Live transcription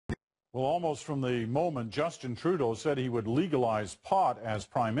Well, almost from the moment Justin Trudeau said he would legalize pot as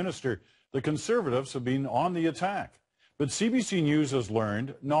Prime Minister, the Conservatives have been on the attack. But CBC News has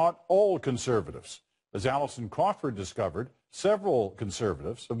learned not all Conservatives. As Alison Crawford discovered, several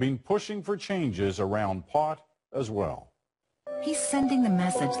Conservatives have been pushing for changes around pot as well. He's sending the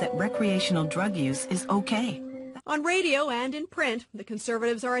message that recreational drug use is okay. On radio and in print, the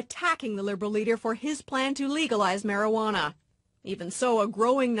Conservatives are attacking the Liberal leader for his plan to legalize marijuana. Even so, a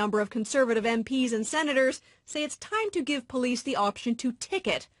growing number of Conservative MPs and senators say it's time to give police the option to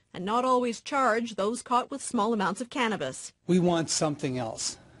ticket and not always charge those caught with small amounts of cannabis. We want something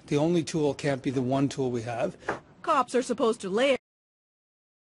else. The only tool can't be the one tool we have. Cops are supposed to lay a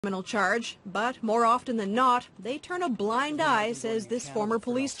criminal charge, but more often than not, they turn a blind eye, says this former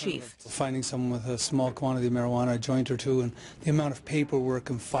police chief. Finding someone with a small quantity of marijuana, a joint or two, and the amount of paperwork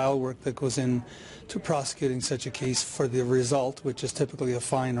and file work that goes in to prosecuting such a case for the result, which is typically a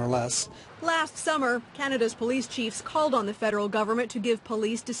fine or less. Last summer, Canada's police chiefs called on the federal government to give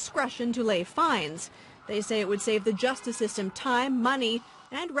police discretion to lay fines. They say it would save the justice system time, money,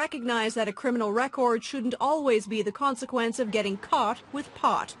 and recognize that a criminal record shouldn't always be the consequence of getting caught with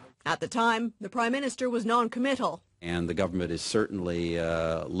pot. At the time, the Prime Minister was non-committal. And the government is certainly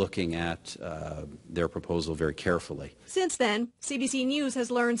looking at their proposal very carefully. Since then, CBC News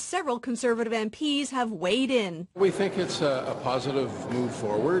has learned several Conservative MPs have weighed in. We think it's a positive move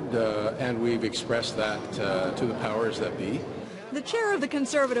forward, and we've expressed that to the powers that be. The chair of the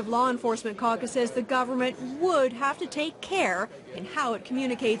Conservative Law Enforcement Caucus says the government would have to take care in how it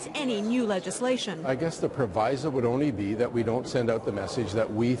communicates any new legislation. I guess the proviso would only be that we don't send out the message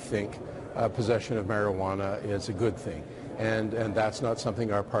that we think possession of marijuana is a good thing. And that's not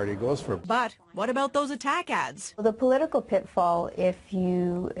something our party goes for. But what about those attack ads? The political pitfall, if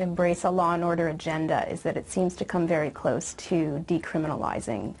you embrace a law and order agenda, is that it seems to come very close to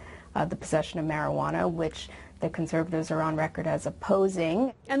decriminalizing the possession of marijuana, which the Conservatives are on record as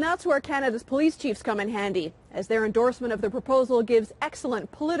opposing. And that's where Canada's police chiefs come in handy, as their endorsement of the proposal gives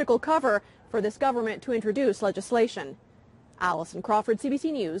excellent political cover for this government to introduce legislation. Alison Crawford,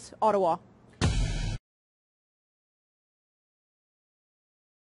 CBC News, Ottawa.